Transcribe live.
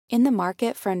In the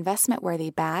market for investment-worthy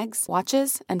bags,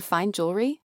 watches, and fine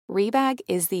jewelry, Rebag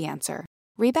is the answer.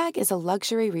 Rebag is a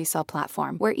luxury resale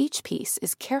platform where each piece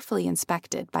is carefully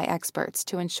inspected by experts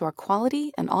to ensure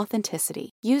quality and authenticity.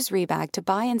 Use Rebag to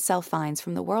buy and sell finds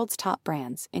from the world's top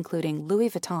brands, including Louis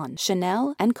Vuitton,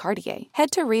 Chanel, and Cartier. Head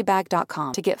to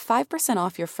Rebag.com to get 5%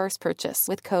 off your first purchase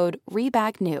with code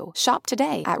REBAGNEW. Shop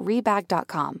today at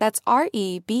Rebag.com. That's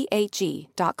REBAG.com.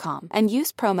 And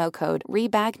use promo code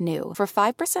REBAGNEW for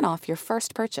 5% off your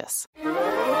first purchase.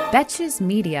 Betches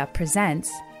Media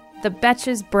presents the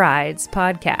Betches Brides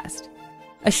podcast,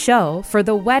 a show for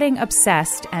the wedding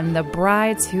obsessed and the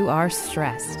brides who are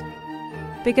stressed.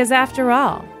 Because after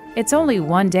all, it's only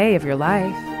one day of your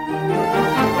life.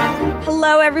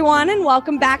 Hello, everyone, and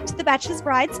welcome back to the Betches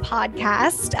Brides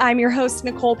podcast. I'm your host,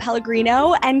 Nicole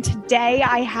Pellegrino, and today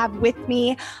I have with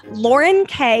me Lauren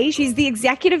Kay. She's the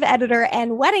executive editor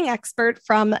and wedding expert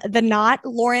from The Knot.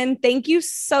 Lauren, thank you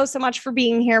so much for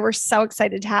being here. We're so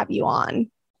excited to have you on.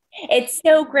 It's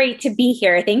so great to be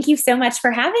here. Thank you so much for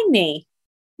having me.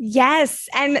 Yes.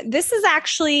 And this is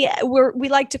actually, we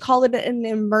like to call it an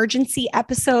emergency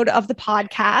episode of the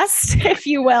podcast, if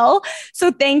you will.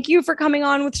 So thank you for coming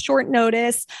on with short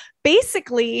notice.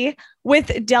 Basically,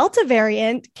 with Delta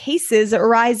variant cases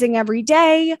arising every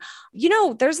day,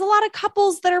 there's a lot of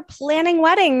couples that are planning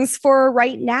weddings for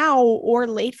right now or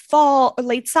late fall, or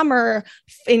late summer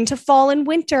into fall and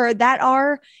winter that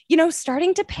are,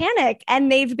 starting to panic.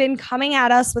 And they've been coming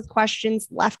at us with questions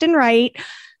left and right.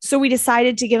 So we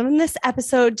decided to give them this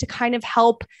episode to kind of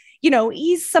help,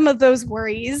 ease some of those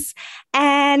worries.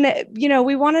 And,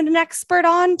 we wanted an expert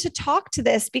on to talk to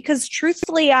this because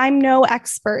truthfully, I'm no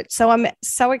expert. So I'm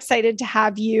so excited to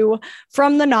have you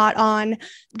from The Knot on.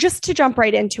 Just to jump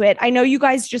right into it. I know you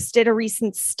guys just did a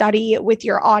recent study with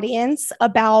your audience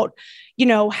about,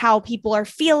 how people are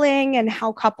feeling and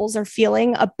how couples are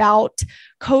feeling about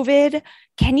COVID.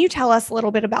 Can you tell us a little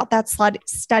bit about that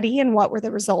study and what were the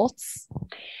results?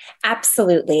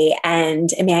 Absolutely.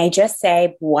 And may I just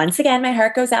say, once again, my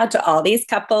heart goes out to all these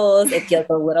couples. It feels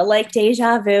a little like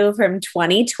deja vu from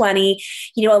 2020.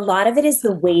 A lot of it is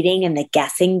the waiting and the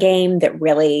guessing game that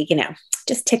really,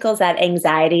 just tickles that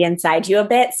anxiety inside you a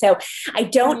bit. So I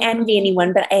don't envy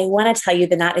anyone, but I want to tell you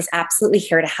The Knot is absolutely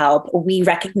here to help. We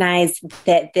recognize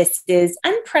that this is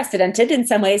unprecedented in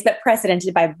some ways, but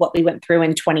precedented by what we went through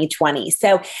in 2020.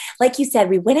 So like you said,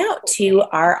 we went out to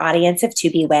our audience of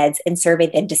to-be-weds and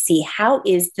surveyed them to see how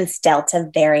is this Delta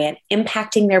variant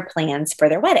impacting their plans for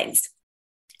their weddings.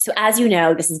 So as you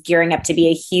know, this is gearing up to be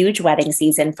a huge wedding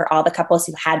season for all the couples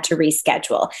who had to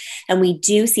reschedule. And we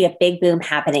do see a big boom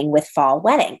happening with fall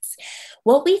weddings.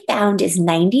 What we found is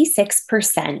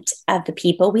 96% of the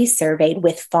people we surveyed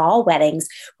with fall weddings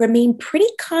remain pretty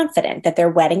confident that their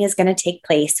wedding is going to take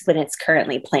place when it's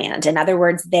currently planned. In other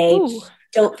words, they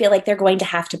don't feel like they're going to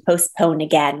have to postpone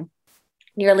again.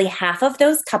 Nearly half of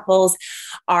those couples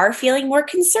are feeling more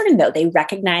concerned, though. They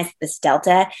recognize this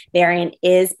Delta variant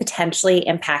is potentially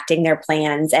impacting their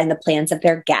plans and the plans of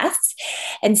their guests.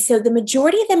 And so the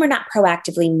majority of them are not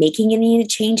proactively making any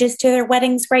changes to their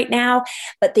weddings right now,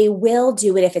 but they will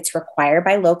do it if it's required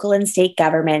by local and state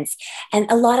governments. And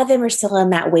a lot of them are still in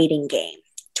that waiting game.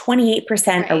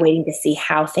 28% are waiting to see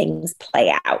how things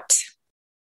play out.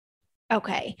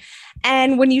 Okay.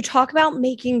 And when you talk about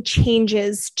making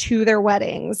changes to their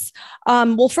weddings,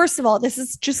 well, first of all, this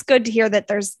is just good to hear that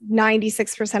there's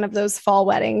 96% of those fall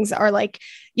weddings are like,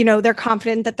 they're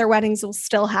confident that their weddings will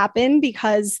still happen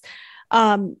because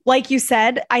like you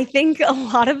said, I think a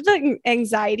lot of the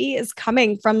anxiety is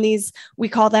coming from these, we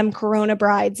call them Corona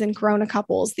brides and Corona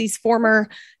couples, these former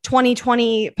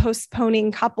 2020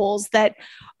 postponing couples that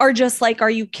are just like, are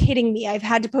you kidding me? I've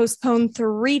had to postpone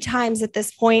 3 times at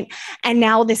this point, and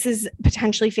now this is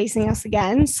potentially facing us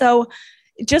again. So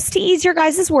just to ease your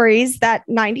guys' worries, that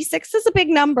 96 is a big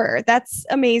number. That's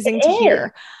amazing to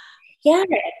hear. Yeah.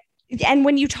 And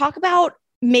when you talk about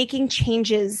making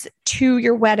changes to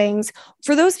your weddings,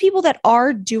 for those people that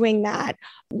are doing that,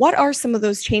 what are some of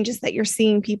those changes that you're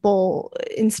seeing people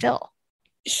instill?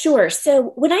 Sure.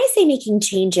 So when I say making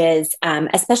changes,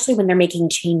 especially when they're making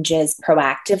changes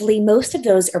proactively, most of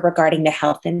those are regarding the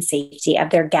health and safety of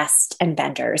their guests and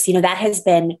vendors. That has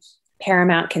been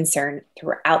paramount concern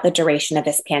throughout the duration of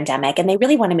this pandemic, and they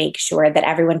really want to make sure that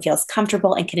everyone feels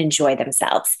comfortable and can enjoy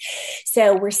themselves.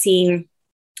 So we're seeing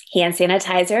Hand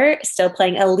sanitizer still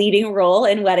playing a leading role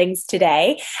in weddings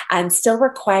today, still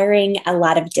requiring a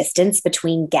lot of distance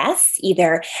between guests,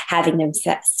 either having them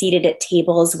seated at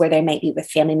tables where they might be with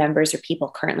family members or people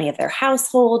currently of their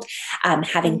household,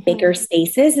 having bigger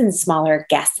spaces and smaller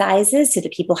guest sizes so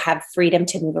that people have freedom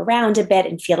to move around a bit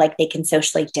and feel like they can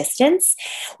socially distance.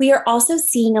 We are also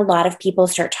seeing a lot of people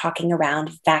start talking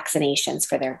around vaccinations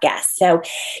for their guests. So,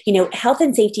 health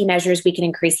and safety measures, we can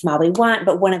increase them all we want,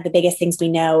 but one of the biggest things we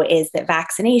know is that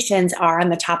vaccinations are on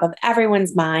the top of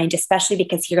everyone's mind, especially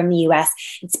because here in the US,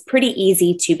 it's pretty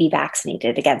easy to be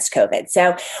vaccinated against COVID.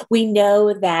 So we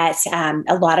know that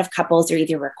a lot of couples are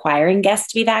either requiring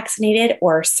guests to be vaccinated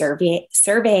or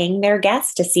surveying their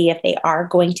guests to see if they are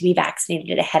going to be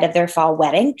vaccinated ahead of their fall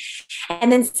wedding.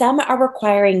 And then some are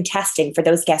requiring testing for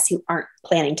those guests who aren't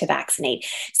planning to vaccinate.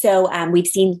 So we've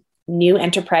seen new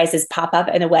enterprises pop up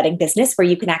in the wedding business where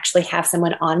you can actually have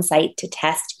someone on site to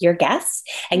test your guests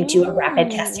and do a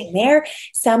rapid testing there.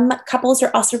 Some couples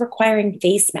are also requiring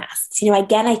face masks.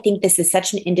 Again, I think this is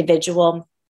such an individual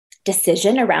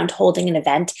decision around holding an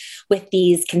event with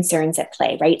these concerns at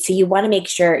play, right? So you want to make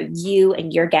sure you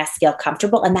and your guests feel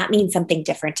comfortable, and that means something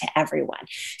different to everyone.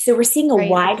 So we're seeing a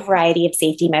wide variety of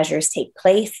safety measures take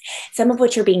place, some of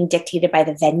which are being dictated by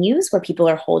the venues where people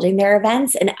are holding their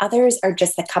events, and others are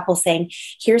just the couple saying,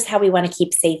 here's how we want to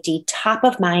keep safety top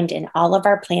of mind in all of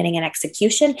our planning and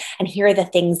execution, and here are the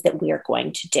things that we are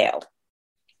going to do.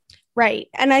 Right.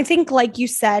 And I think, like you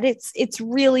said, it's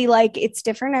really like it's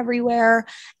different everywhere.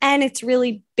 And it's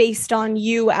really based on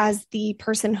you as the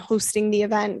person hosting the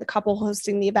event, the couple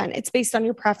hosting the event. It's based on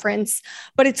your preference.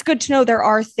 But it's good to know there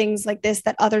are things like this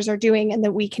that others are doing and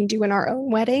that we can do in our own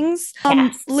weddings.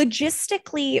 Yes.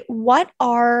 Logistically,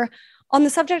 on the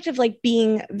subject of like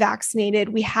being vaccinated,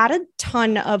 we had a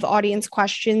ton of audience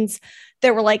questions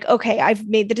that were like, okay, I've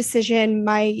made the decision.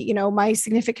 My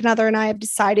significant other and I have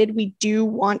decided we do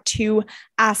want to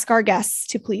ask our guests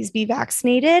to please be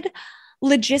vaccinated.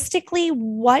 Logistically,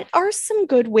 what are some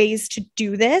good ways to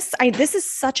do this? This is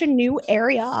such a new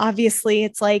area. Obviously,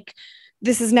 it's like,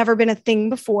 this has never been a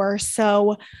thing before.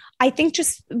 So I think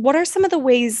just what are some of the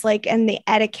ways and the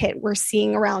etiquette we're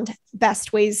seeing around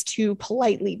best ways to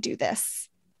politely do this?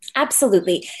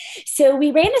 Absolutely. So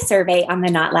we ran a survey on The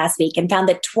Knot last week and found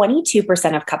that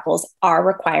 22% of couples are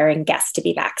requiring guests to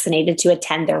be vaccinated to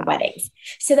attend their weddings.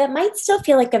 So that might still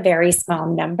feel like a very small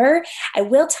number. I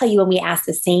will tell you, when we asked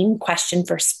the same question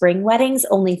for spring weddings,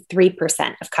 only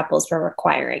 3% of couples were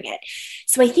requiring it.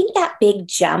 So I think that big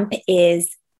jump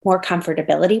is more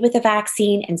comfortability with the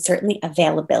vaccine and certainly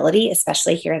availability,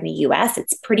 especially here in the US.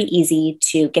 It's pretty easy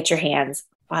to get your hands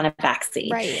on a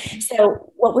vaccine. Right.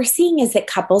 So what we're seeing is that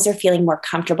couples are feeling more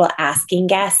comfortable asking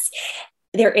guests.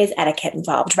 There is etiquette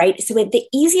involved, right? So the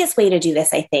easiest way to do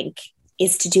this, I think,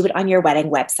 is to do it on your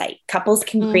wedding website. Couples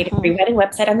can create a pre-wedding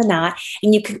website on The Knot,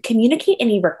 and you can communicate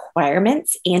any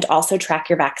requirements and also track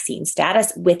your vaccine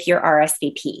status with your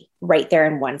RSVP right there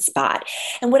in one spot.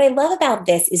 And what I love about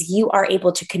this is you are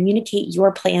able to communicate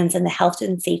your plans and the health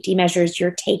and safety measures you're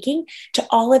taking to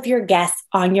all of your guests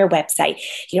on your website.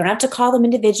 You don't have to call them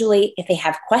individually. If they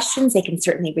have questions, they can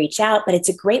certainly reach out, but it's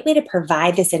a great way to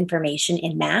provide this information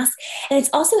in mass. And it's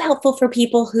also helpful for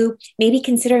people who may be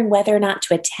considering whether or not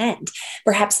to attend.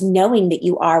 Perhaps knowing that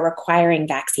you are requiring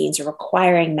vaccines or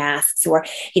requiring masks or,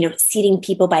 seating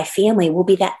people by family will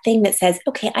be that thing that says,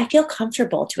 okay, I feel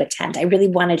comfortable to attend. I really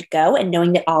wanted to go. And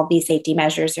knowing that all these safety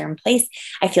measures are in place,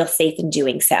 I feel safe in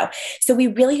doing so. So we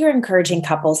really are encouraging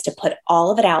couples to put all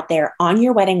of it out there on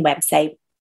your wedding website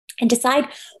and decide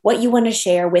what you want to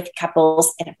share with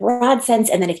couples in a broad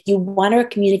sense. And then if you want to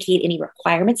communicate any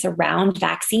requirements around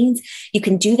vaccines, you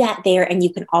can do that there. And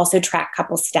you can also track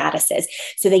couple statuses.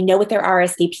 So they know with their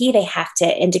RSVP, they have to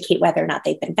indicate whether or not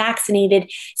they've been vaccinated.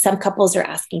 Some couples are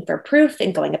asking for proof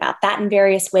and going about that in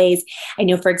various ways. I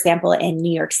know, for example, in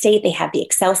New York State, they have the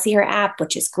Excelsior app,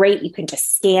 which is great. You can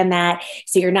just scan that.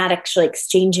 So you're not actually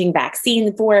exchanging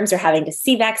vaccine forms or having to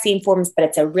see vaccine forms, but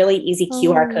it's a really easy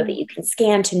QR code that you can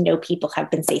scan to know people have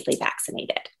been safely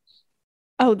vaccinated.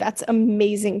 Oh, that's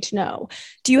amazing to know.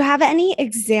 Do you have any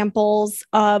examples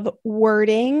of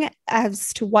wording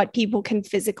as to what people can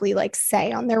physically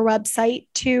say on their website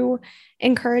to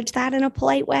encourage that in a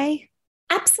polite way?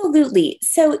 Absolutely.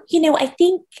 So, I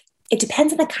think it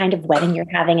depends on the kind of wedding you're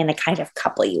having and the kind of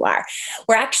couple you are.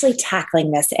 We're actually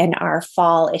tackling this in our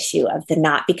fall issue of The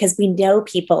Knot because we know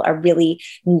people are really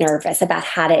nervous about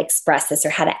how to express this or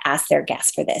how to ask their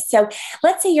guests for this. So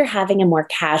let's say you're having a more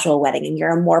casual wedding and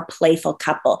you're a more playful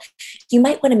couple. You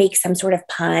might want to make some sort of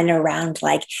pun around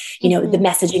like, the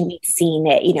messaging we've seen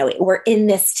it, we're in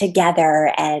this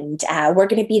together and we're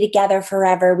going to be together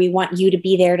forever. We want you to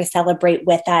be there to celebrate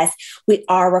with us. We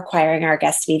are requiring our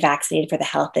guests to be vaccinated for the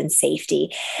health and safety.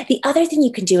 The other thing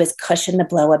you can do is cushion the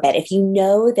blow a bit. If you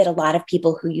know that a lot of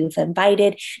people who you've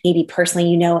invited, maybe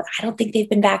personally, I don't think they've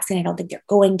been vaccinated, I don't think they're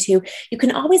going to, you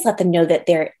can always let them know that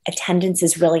their attendance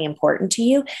is really important to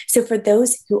you. So for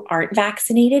those who aren't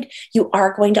vaccinated, you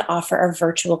are going to offer a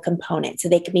virtual component. So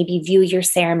they can maybe view your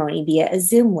ceremony via a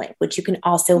Zoom link, which you can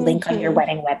also link on your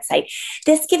wedding website.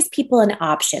 This gives people an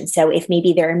option. So if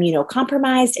maybe they're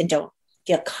immunocompromised and don't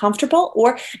feel comfortable,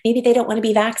 or maybe they don't want to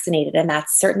be vaccinated, and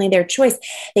that's certainly their choice,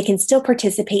 they can still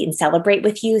participate and celebrate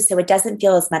with you. So it doesn't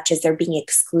feel as much as they're being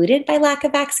excluded by lack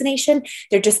of vaccination.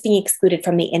 They're just being excluded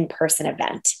from the in-person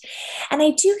event. And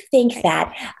I do think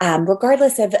that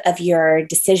regardless of your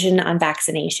decision on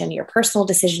vaccination, your personal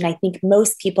decision, I think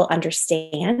most people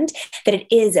understand that it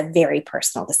is a very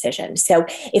personal decision. So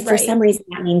if for some reason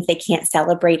that means they can't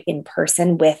celebrate in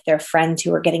person with their friends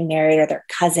who are getting married or their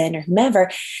cousin or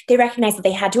whomever, they recognize that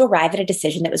they had to arrive at a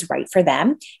decision that was right for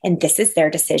them. And this is their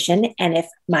decision. And if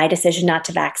my decision not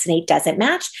to vaccinate doesn't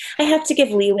match, I have to give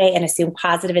leeway and assume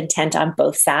positive intent on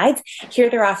both sides. Here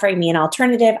they're offering me an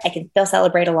alternative. I can still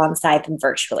celebrate alongside them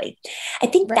virtually. I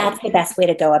think that's the best way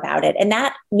to go about it. And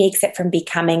that makes it from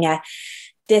becoming a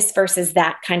this versus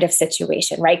that kind of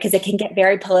situation, right? Because it can get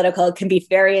very political. It can be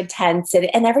very intense.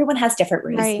 And everyone has different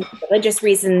reasons, religious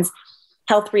reasons,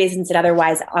 health reasons, and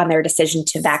otherwise on their decision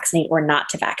to vaccinate or not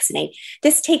to vaccinate.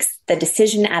 This takes the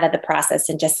decision out of the process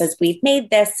and just says, we've made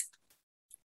this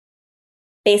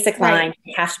basic line,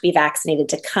 you have to be vaccinated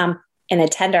to come and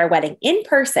attend our wedding in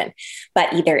person.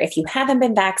 But either if you haven't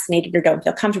been vaccinated or don't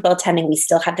feel comfortable attending, we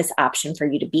still have this option for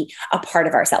you to be a part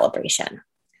of our celebration.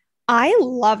 I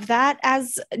love that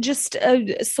as just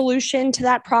a solution to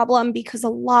that problem, because a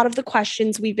lot of the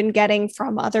questions we've been getting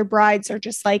from other brides are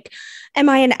just like,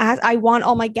 I want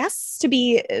all my guests to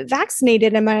be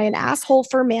vaccinated. Am I an asshole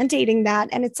for mandating that?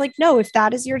 And it's like, no, if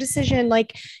that is your decision,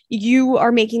 like you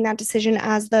are making that decision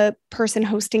as the person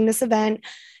hosting this event,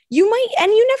 you might,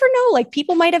 and you never know, like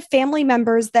people might have family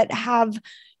members that have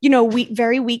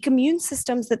very weak immune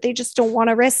systems that they just don't want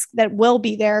to risk that will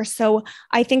be there. So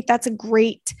I think that's a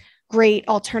great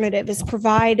alternative, is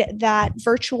provide that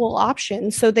virtual option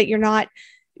so that you're not,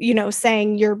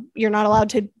 saying you're not allowed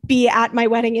to be at my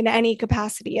wedding in any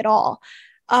capacity at all.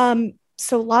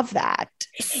 So love that.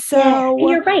 So yeah,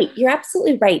 you're right. You're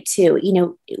absolutely right too.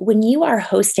 When you are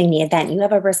hosting the event, you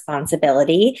have a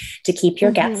responsibility to keep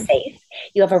your guests safe.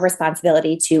 You have a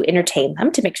responsibility to entertain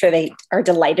them, to make sure they are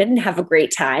delighted and have a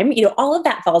great time. All of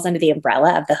that falls under the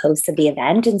umbrella of the host of the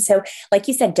event. And so, like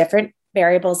you said, different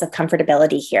variables of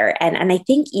comfortability here. And I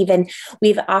think even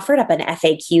we've offered up an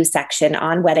FAQ section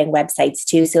on wedding websites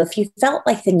too. So if you felt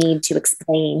like the need to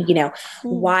explain,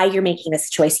 why you're making this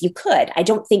choice, you could. I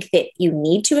don't think that you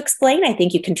need to explain. I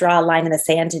think you can draw a line in the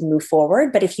sand and move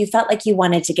forward. But if you felt like you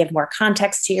wanted to give more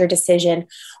context to your decision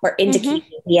or indicate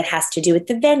maybe it has to do with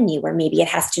the venue, or maybe it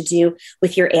has to do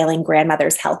with your ailing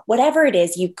grandmother's health, whatever it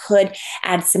is, you could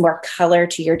add some more color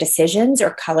to your decisions or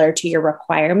color to your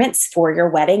requirements for your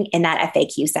wedding in that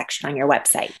FAQ section on your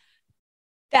website.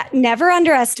 That never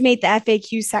underestimate the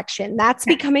FAQ section. That's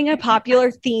becoming a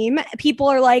popular theme. People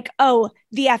are like, oh,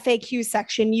 the FAQ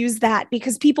section, use that,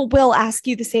 because people will ask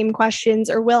you the same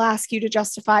questions or will ask you to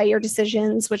justify your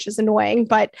decisions, which is annoying.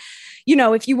 But,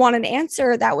 if you want an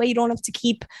answer, that way you don't have to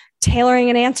keep tailoring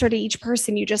an answer to each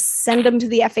person. You just send them to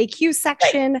the FAQ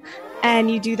section and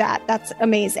you do that. That's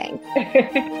amazing.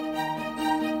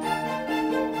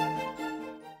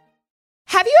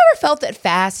 Have you ever felt that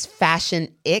fast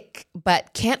fashion ick,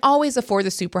 but can't always afford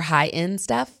the super high-end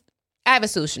stuff? I have a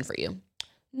solution for you.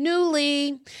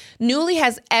 Nuuly. Nuuly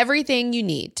has everything you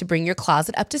need to bring your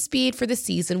closet up to speed for the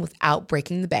season without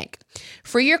breaking the bank.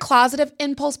 Free your closet of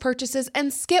impulse purchases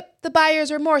and skip the buyer's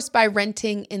remorse by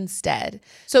renting instead.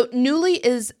 So Nuuly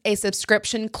is a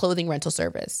subscription clothing rental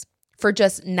service. For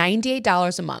just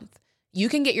 $98 a month, you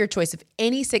can get your choice of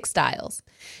any 6 styles.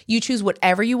 You choose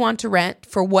whatever you want to rent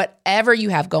for whatever you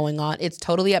have going on. It's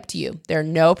totally up to you. There are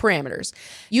no parameters.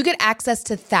 You get access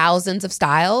to thousands of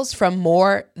styles from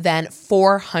more than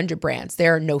 400 brands.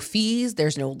 There are no fees.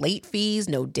 There's no late fees,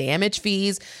 no damage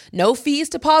fees, no fees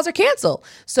to pause or cancel.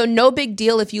 So no big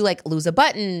deal if you lose a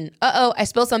button. I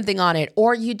spilled something on it,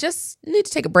 or you just need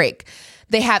to take a break.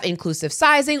 They have inclusive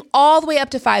sizing all the way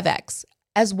up to 5X,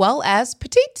 as well as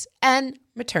petite and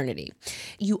maternity.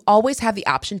 You always have the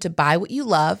option to buy what you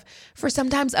love for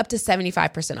sometimes up to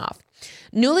 75% off.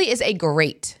 Nuuly is a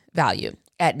great value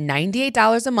at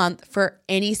 $98 a month for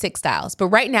any 6 styles. But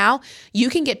right now, you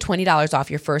can get $20 off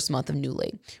your first month of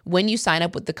Nuuly when you sign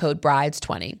up with the code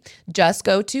BRIDES20. Just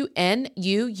go to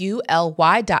NUULY.com.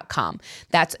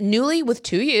 That's Nuuly with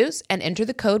 2 U's and enter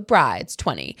the code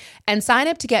BRIDES20 and sign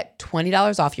up to get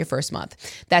 $20 off your first month.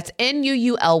 That's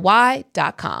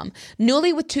NUULY.com.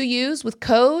 Nuuly with 2 U's with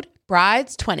code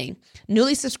BRIDES20.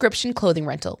 Nuuly subscription clothing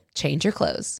rental. Change your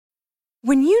clothes.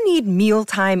 When you need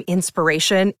mealtime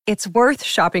inspiration, it's worth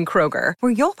shopping Kroger,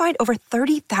 where you'll find over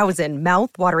 30,000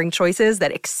 mouth-watering choices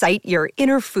that excite your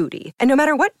inner foodie. And no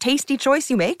matter what tasty choice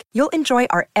you make, you'll enjoy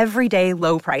our everyday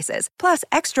low prices, plus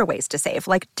extra ways to save,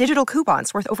 like digital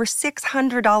coupons worth over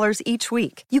 $600 each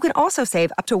week. You can also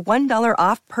save up to $1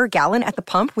 off per gallon at the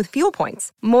pump with fuel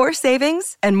points. More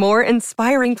savings and more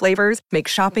inspiring flavors make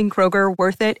shopping Kroger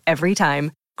worth it every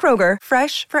time. Kroger,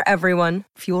 fresh for everyone.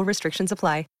 Fuel restrictions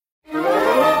apply.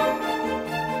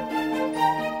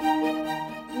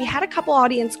 We had a couple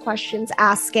audience questions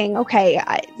asking,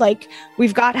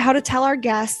 we've got how to tell our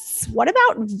guests. What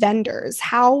about vendors?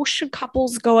 How should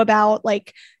couples go about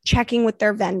checking with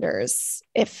their vendors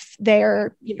if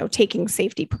they're, taking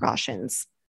safety precautions?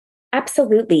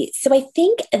 Absolutely. So I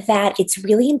think that it's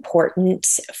really important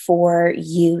for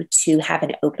you to have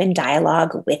an open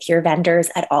dialogue with your vendors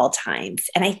at all times.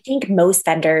 And I think most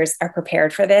vendors are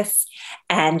prepared for this.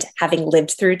 And having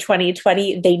lived through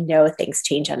 2020, they know things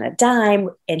change on a dime.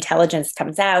 Intelligence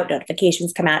comes out,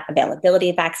 notifications come out, availability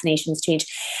of vaccinations change.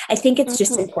 I think it's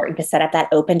just important to set up that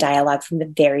open dialogue from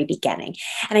the very beginning.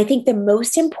 And I think the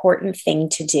most important thing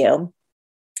to do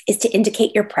is to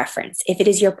indicate your preference. If it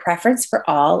is your preference for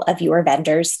all of your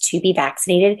vendors to be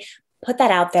vaccinated, put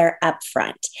that out there up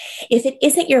front. If it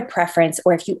isn't your preference,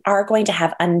 or if you are going to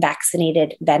have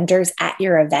unvaccinated vendors at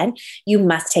your event, you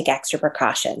must take extra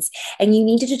precautions. And you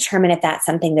need to determine if that's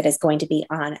something that is going to be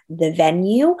on the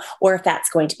venue or if that's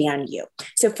going to be on you.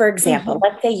 So for example,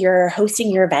 let's say you're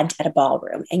hosting your event at a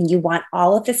ballroom and you want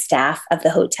all of the staff of the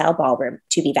hotel ballroom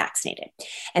to be vaccinated.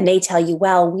 And they tell you,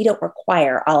 well, we don't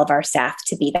require all of our staff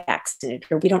to be vaccinated,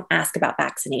 or we don't ask about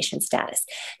vaccination status.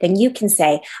 Then you can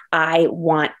say, I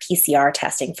want PCR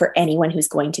testing for anyone who's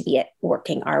going to be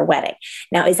working our wedding.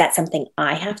 Now, is that something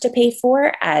I have to pay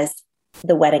for as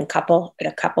the wedding couple, the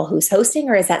couple who's hosting,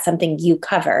 or is that something you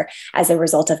cover as a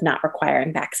result of not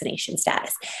requiring vaccination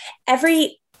status?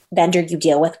 Every vendor you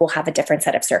deal with will have a different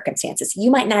set of circumstances. You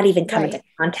might not even come into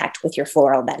contact with your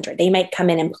floral vendor. They might come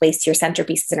in and place your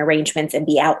centerpieces and arrangements and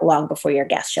be out long before your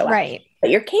guests show up. Right. But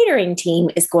your catering team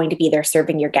is going to be there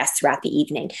serving your guests throughout the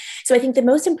evening. So I think the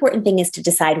most important thing is to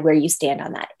decide where you stand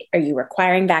on that. Are you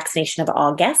requiring vaccination of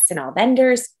all guests and all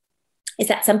vendors? Is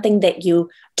that something that you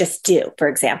just do? For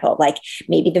example, like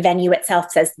maybe the venue itself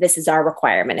says, this is our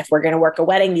requirement. If we're going to work a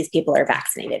wedding, these people are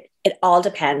vaccinated. It all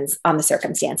depends on the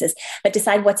circumstances, but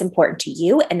decide what's important to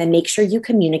you and then make sure you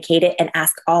communicate it and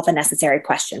ask all the necessary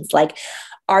questions. Like,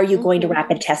 are you going to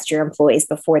rapid test your employees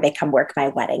before they come work my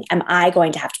wedding? Am I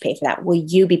going to have to pay for that? Will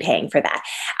you be paying for that?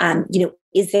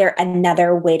 Is there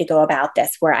another way to go about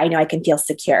this where I know I can feel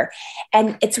secure?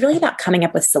 And it's really about coming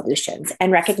up with solutions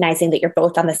and recognizing that you're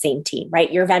both on the same team,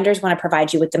 right? Your vendors want to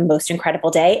provide you with the most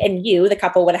incredible day, and you, the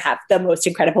couple, want to have the most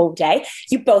incredible day.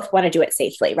 You both want to do it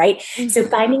safely, right? Mm-hmm. So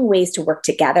finding ways to work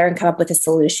together and come up with a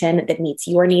solution that meets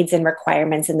your needs and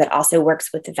requirements, and that also works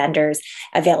with the vendors'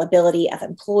 availability of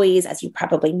employees. As you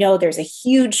probably know, there's a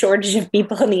huge shortage of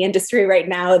people in the industry right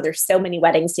now. There's so many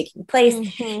weddings taking place.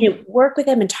 Mm-hmm. Work with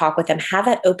them and talk with them, have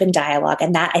that open dialogue.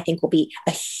 And that, I think, will be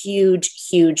a huge,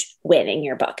 huge win in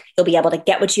your book. You'll be able to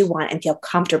get what you want and feel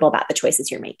comfortable about the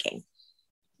choices you're making.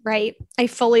 Right. I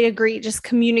fully agree. Just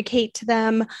communicate to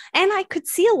them. And I could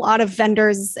see a lot of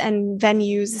vendors and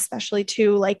venues, especially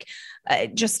too,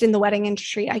 just in the wedding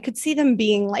industry, I could see them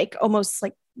being almost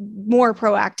more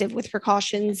proactive with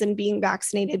precautions and being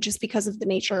vaccinated just because of the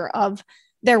nature of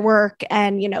their work.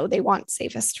 And, they want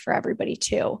safest for everybody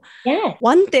too. Yeah.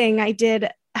 One thing I did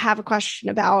have a question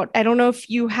about, I don't know if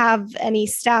you have any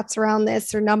stats around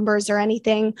this or numbers or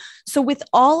anything. So with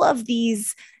all of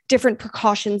these different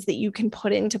precautions that you can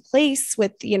put into place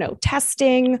with,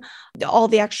 testing, all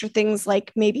the extra things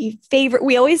like maybe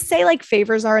we always say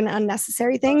favors are an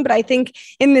unnecessary thing, but I think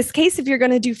in this case, if you're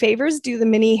going to do favors, do the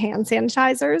mini hand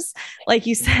sanitizers, like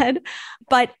you said.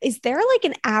 But is there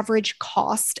an average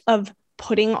cost of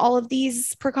putting all of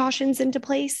these precautions into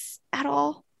place at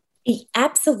all?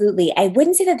 Absolutely. I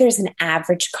wouldn't say that there's an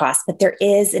average cost, but there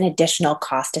is an additional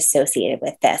cost associated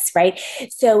with this, right?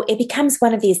 So it becomes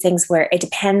one of these things where it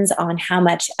depends on how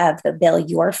much of the bill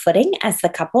you're footing as the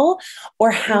couple or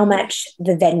how much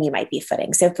the venue might be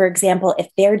footing. So, for example, if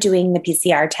they're doing the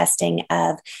PCR testing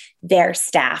of their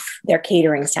staff, their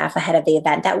catering staff ahead of the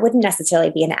event, that wouldn't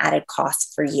necessarily be an added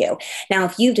cost for you. Now,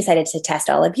 if you've decided to test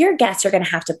all of your guests, you're going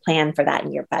to have to plan for that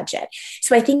in your budget.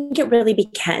 So I think it really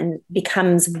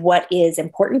becomes what is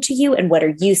important to you and what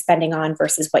are you spending on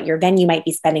versus what your venue might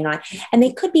be spending on. And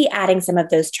they could be adding some of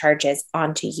those charges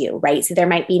onto you, right? So there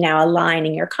might be now a line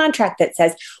in your contract that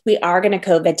says, we are going to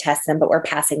COVID test them, but we're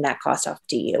passing that cost off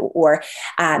to you. Or,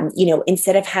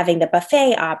 instead of having the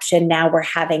buffet option, now we're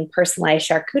having personalized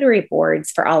charcuterie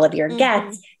boards for all of your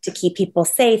guests to keep people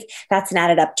safe. That's an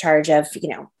added up charge of,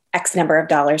 X number of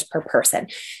dollars per person.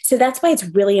 So that's why it's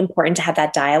really important to have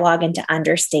that dialogue and to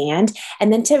understand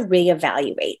and then to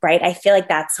reevaluate, right? I feel like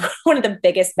that's one of the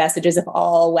biggest messages of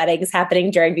all weddings happening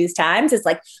during these times is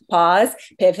like pause,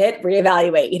 pivot,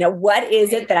 reevaluate. What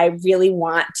is it that I really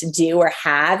want to do or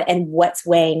have and what's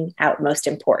weighing out most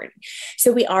important?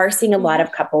 So we are seeing a lot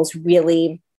of couples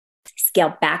really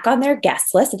scale back on their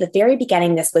guest list. At the very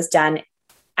beginning, this was done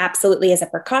absolutely as a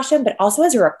precaution, but also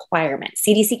as a requirement.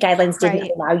 CDC guidelines didn't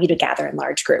allow you to gather in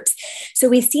large groups. So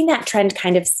we've seen that trend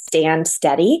kind of stand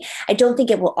steady. I don't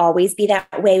think it will always be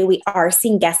that way. We are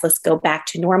seeing guest lists go back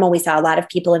to normal. We saw a lot of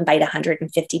people invite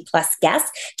 150 plus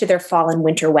guests to their fall and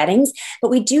winter weddings,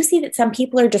 but we do see that some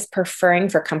people are just preferring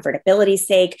for comfortability's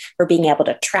sake, for being able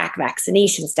to track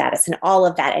vaccination status and all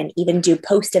of that, and even do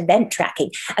post-event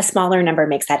tracking. A smaller number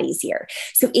makes that easier.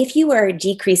 So if you are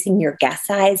decreasing your guest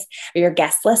size or your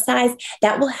guest list size,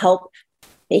 that will help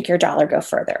make your dollar go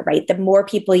further, right? The more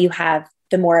people you have,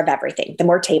 the more of everything, the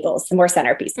more tables, the more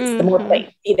centerpieces, the more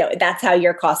plates, that's how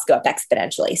your costs go up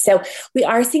exponentially. So we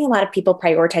are seeing a lot of people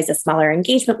prioritize a smaller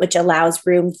engagement, which allows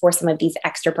room for some of these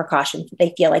extra precautions that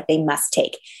they feel like they must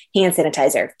take: hand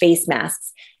sanitizer, face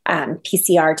masks,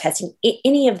 PCR testing,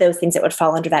 any of those things that would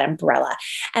fall under that umbrella.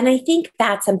 And I think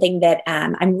that's something that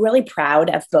I'm really proud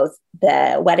of, both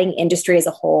the wedding industry as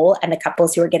a whole and the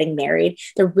couples who are getting married.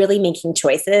 They're really making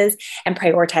choices and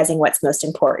prioritizing what's most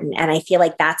important. And I feel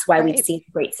like that's why we've seen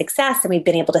great success, and we've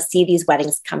been able to see these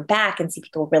weddings come back and see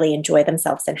people really enjoy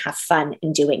themselves and have fun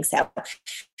in doing so.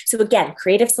 So again,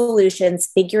 creative solutions,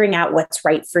 figuring out what's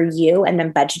right for you, and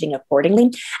then budgeting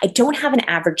accordingly. I don't have an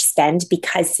average spend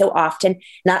because so often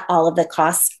not all of the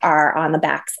costs are on the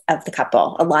backs of the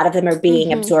couple. A lot of them are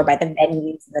being absorbed by the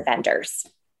venues and the vendors.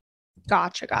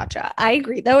 Gotcha. I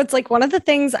agree, though. It's like one of the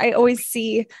things I always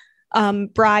see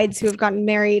brides who have gotten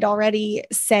married already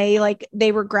say like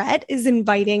they regret is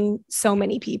inviting so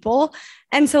many people.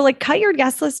 And so like cut your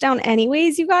guest list down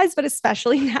anyways, you guys, but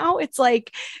especially now it's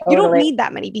like, you don't need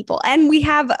that many people. And we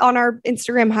have on our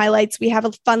Instagram highlights, we have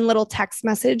a fun little text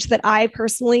message that I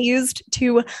personally used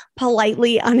to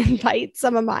politely uninvite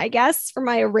some of my guests from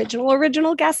my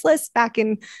original guest list back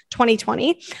in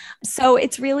 2020. So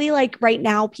it's really like right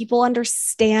now people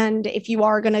understand if you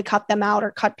are going to cut them out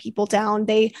or cut people down,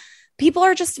 people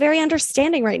are just very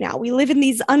understanding right now. We live in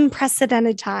these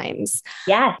unprecedented times.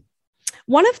 Yeah.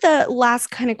 One of the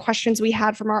last kind of questions we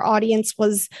had from our audience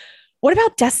was, what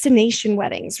about destination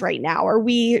weddings right now?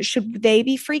 Should they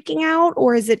be freaking out,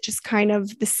 or is it just kind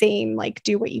of the same, like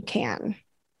do what you can?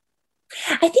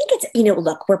 I think it's,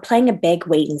 look, we're playing a big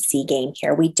wait and see game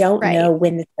here. We don't know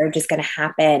when the surge is going to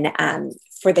happen.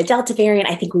 For the Delta variant,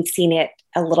 I think we've seen it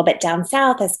a little bit down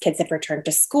south as kids have returned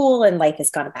to school and life has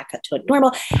gone back up to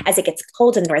normal. As it gets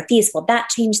cold in the Northeast, will that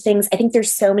change things? I think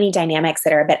there's so many dynamics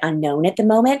that are a bit unknown at the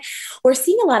moment. We're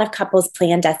seeing a lot of couples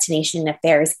plan destination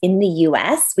affairs in the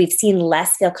US. We've seen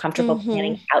less feel comfortable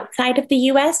planning outside of the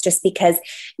US just because,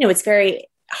 it's very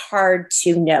hard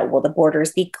to know, will the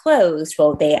borders be closed?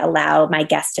 Will they allow my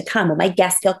guests to come? Will my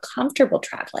guests feel comfortable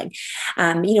traveling?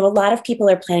 A lot of people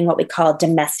are planning what we call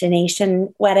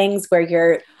destination weddings, where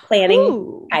you're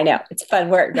planning, I know it's a fun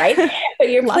word, right? But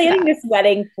you're planning this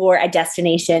wedding for a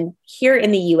destination here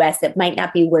in the US that might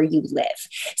not be where you live.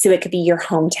 So it could be your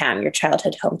hometown, your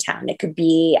childhood hometown. It could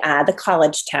be the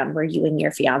college town where you and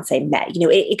your fiance met.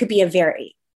 It could be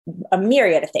a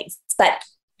myriad of things, but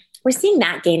we're seeing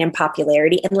that gain in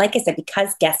popularity. And like I said,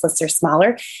 because guest lists are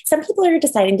smaller, some people are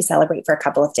deciding to celebrate for a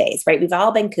couple of days, right? We've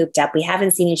all been cooped up. We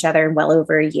haven't seen each other in well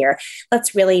over a year.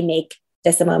 Let's really make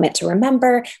this a moment to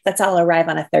remember. Let's all arrive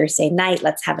on a Thursday night.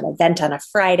 Let's have an event on a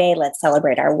Friday. Let's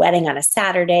celebrate our wedding on a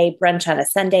Saturday, brunch on a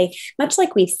Sunday. Much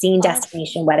like we've seen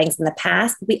destination weddings in the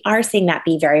past, we are seeing that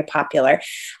be very popular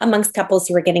amongst couples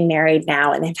who are getting married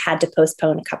now and have had to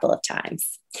postpone a couple of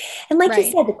times. And like you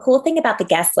said, the cool thing about the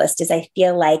guest list is I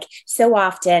feel like so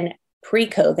often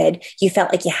pre-COVID, you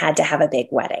felt like you had to have a big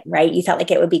wedding, right? You felt like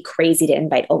it would be crazy to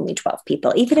invite only 12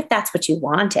 people, even if that's what you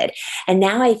wanted. And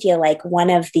now I feel like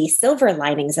one of the silver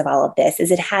linings of all of this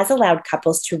is it has allowed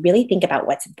couples to really think about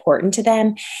what's important to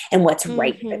them and what's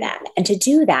right for them. And to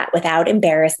do that without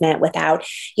embarrassment, without,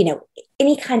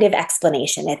 any kind of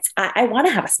explanation. It's, I want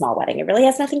to have a small wedding. It really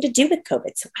has nothing to do with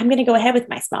COVID. So I'm going to go ahead with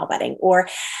my small wedding. Or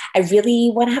I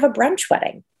really want to have a brunch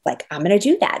wedding. Like, I'm going to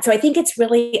do that. So I think it's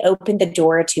really opened the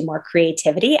door to more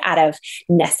creativity out of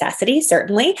necessity,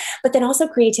 certainly, but then also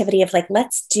creativity of like,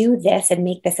 let's do this and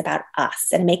make this about us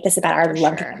and make this about our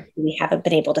loved ones who we haven't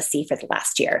been able to see for the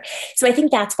last year. So I think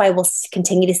that's why we'll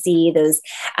continue to see those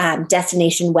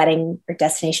destination wedding or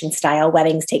destination style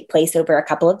weddings take place over a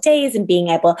couple of days and being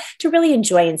able to really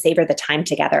enjoy and savor the time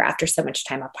together after so much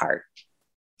time apart.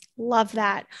 Love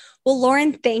that. Well,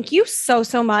 Lauren, thank you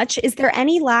so much. Is there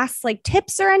any last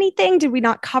tips or anything? Did we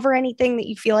not cover anything that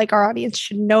you feel like our audience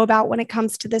should know about when it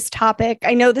comes to this topic?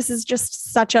 I know this is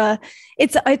just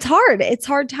it's hard. It's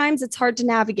hard times. It's hard to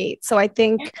navigate. So I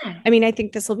think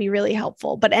this will be really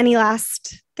helpful, but any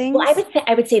last things? Well,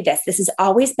 I would say this has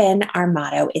always been our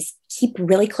motto is keep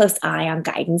really close eye on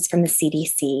guidance from the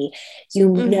CDC. You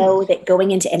know that going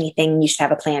into anything, you should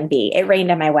have a plan B. It rained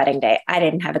on my wedding day. I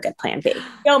didn't have a good plan B.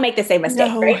 Don't make the same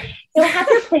mistake, right? So have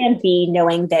your plan B,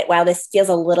 knowing that while this feels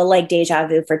a little like deja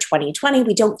vu for 2020,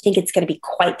 we don't think it's going to be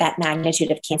quite that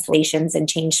magnitude of cancellations and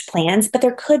changed plans, but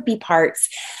there could be parts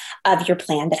of your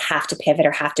plan that have to pivot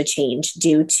or have to change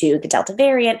due to the Delta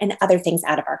variant and other things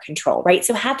out of our control, right?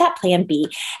 So have that plan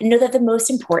B and know that the most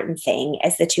important thing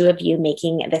is the two of you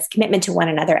making this commitment to one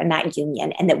another and that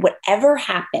union, and that whatever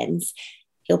happens,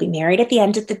 you'll be married at the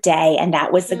end of the day. And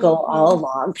that was the goal all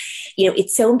along.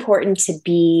 It's so important to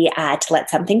to let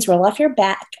some things roll off your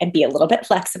back and be a little bit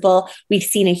flexible. We've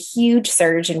seen a huge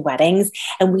surge in weddings,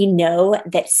 and we know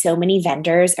that so many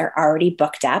vendors are already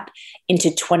booked up into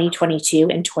 2022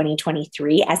 and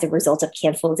 2023 as a result of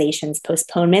cancellations,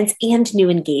 postponements, and new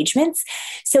engagements.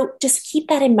 So just keep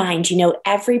that in mind.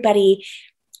 Everybody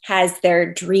has their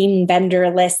dream vendor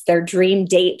list, their dream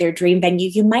date, their dream venue.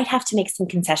 You might have to make some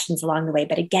concessions along the way,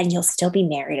 but again, you'll still be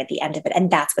married at the end of it. And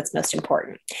that's what's most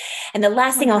important. And the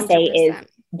last thing I'll say is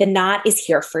the Knot is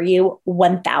here for you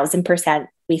 1000%.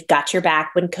 We've got your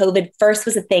back. When COVID first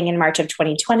was a thing in March of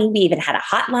 2020, we even had a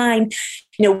hotline.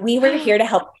 We were here to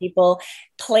help people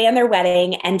plan their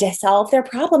wedding and to solve their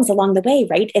problems along the way,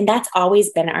 right? And that's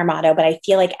always been our motto. But I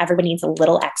feel like everyone needs a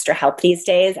little extra help these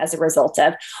days as a result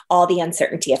of all the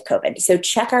uncertainty of COVID. So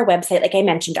check our website. Like I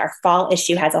mentioned, our fall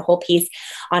issue has a whole piece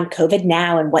on COVID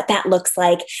now and what that looks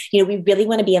like. We really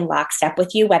want to be in lockstep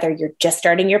with you, whether you're just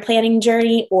starting your planning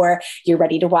journey or you're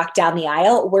ready to walk down the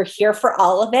aisle. We're here for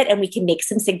all of it, and we can make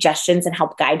some suggestions and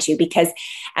help guide you because,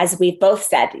 as we've both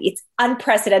said, it's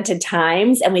unprecedented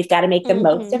times and we've got to make the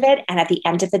most of it. And at the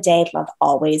end of the day, love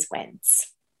always wins.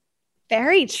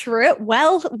 Very true.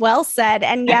 Well said.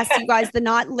 And yes, you guys, the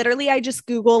Knot, literally, I just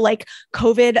Google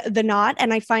COVID, the Knot,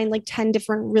 and I find 10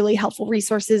 different really helpful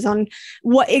resources on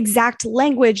what exact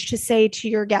language to say to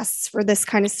your guests for this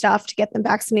kind of stuff, to get them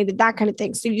vaccinated, that kind of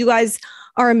thing. So you guys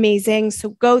are amazing.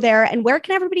 So go there. And where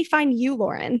can everybody find you,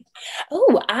 Lauren?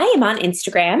 Oh, I am on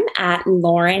Instagram at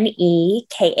Lauren E.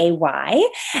 Kay.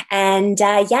 And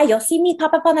you'll see me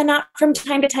pop up on the Knot from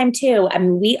time to time too.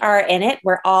 We are in it.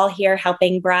 We're all here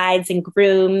helping brides and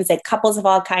grooms and couples of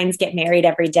all kinds get married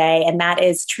every day. And that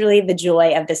is truly the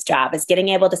joy of this job, is getting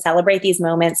able to celebrate these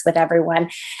moments with everyone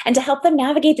and to help them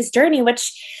navigate this journey,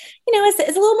 which, is a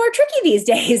little more tricky these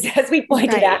days, as we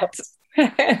pointed out.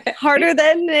 Harder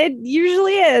than it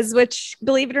usually is, which,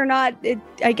 believe it or not,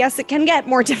 I guess it can get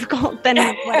more difficult than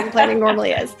wedding planning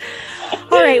normally is.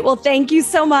 All right. Well, thank you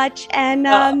so much.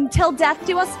 And till death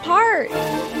do us part.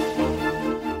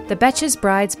 The Betches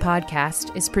Brides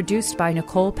podcast is produced by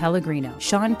Nicole Pellegrino,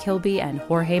 Sean Kilby, and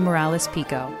Jorge Morales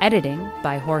Pico. Editing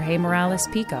by Jorge Morales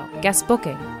Pico. Guest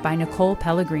booking by Nicole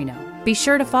Pellegrino. Be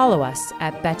sure to follow us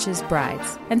at Betches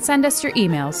Brides and send us your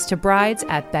emails to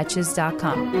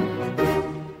brides@betches.com.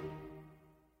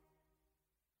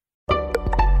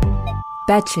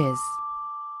 Betches.